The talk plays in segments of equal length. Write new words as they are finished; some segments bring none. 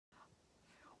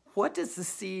what does the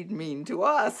seed mean to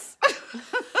us?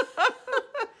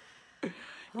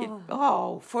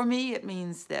 For me, it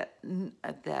means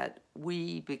that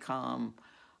we become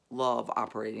love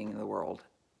operating in the world.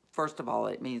 First of all,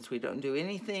 it means we don't do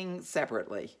anything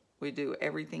separately. We do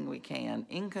everything we can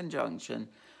in conjunction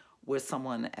with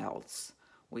someone else.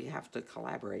 We have to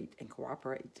collaborate and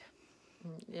cooperate.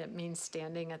 It means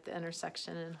standing at the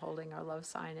intersection and holding our love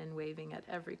sign and waving at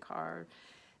every car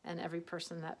and every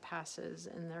person that passes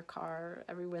in their car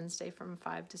every Wednesday from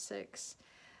 5 to 6.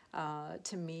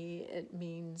 To me, it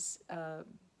means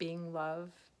being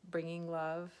love, bringing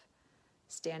love,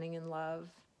 standing in love,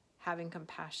 having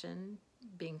compassion,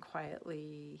 being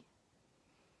quietly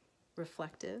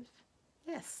reflective.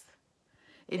 Yes.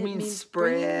 It means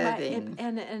spreading.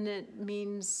 And it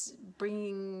means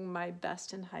bringing my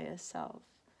best and highest self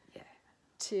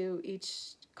to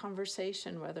each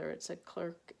conversation, whether it's a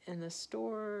clerk in the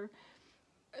store,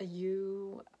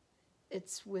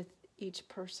 it's with each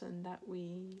person that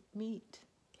we meet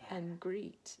and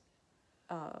greet,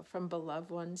 from beloved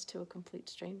ones to a complete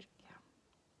stranger. Yeah.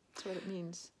 That's what it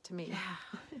means to me.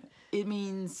 Yeah. It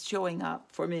means showing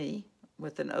up for me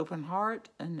with an open heart,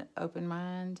 an open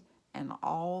mind, and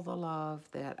all the love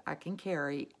that I can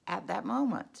carry at that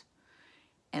moment.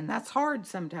 And that's hard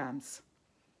sometimes.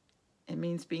 It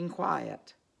means being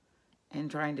quiet and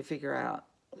trying to figure out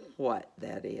what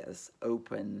that is.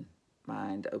 Open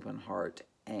mind, open heart,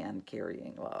 and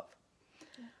carrying love.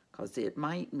 Because it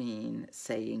might mean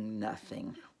saying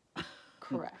nothing.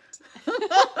 Correct.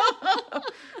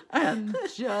 And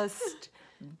just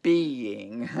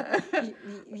being.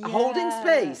 Holding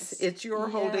space. It's your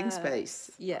holding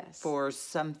space. Yes. For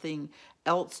something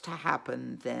else to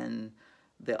happen than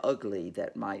the ugly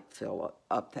that might fill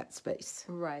up that space.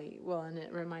 Right. Well, and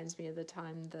it reminds me of the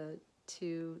time the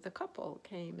couple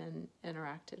came and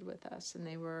interacted with us, and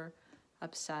they were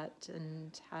upset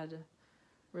and had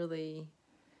really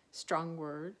strong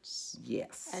words.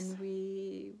 Yes. And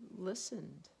we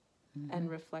listened and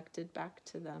reflected back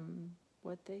to them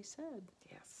what they said.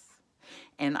 Yes.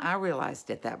 And I realized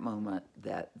at that moment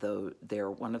that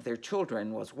one of their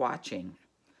children was watching,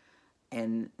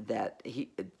 and that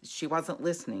she wasn't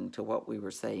listening to what we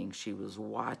were saying. She was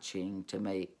watching to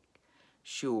make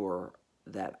sure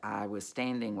that I was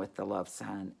standing with the love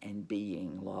sign and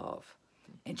being love.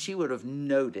 And she would have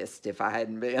noticed if I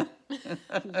hadn't been.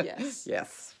 Yes.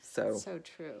 Yes. So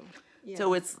true. Yeah.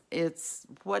 So it's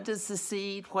what is the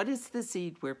seed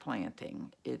we're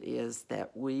planting? It is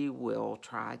that we will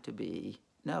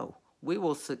we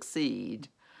will succeed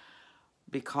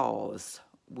because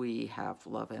we have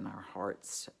love in our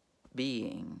hearts,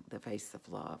 being the face of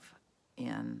love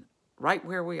right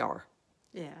where we are.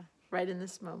 Yeah, right in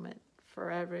this moment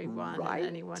for everyone and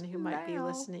anyone who might be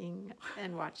listening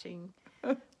and watching.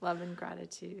 Love and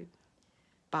gratitude.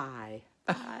 Bye.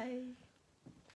 Bye.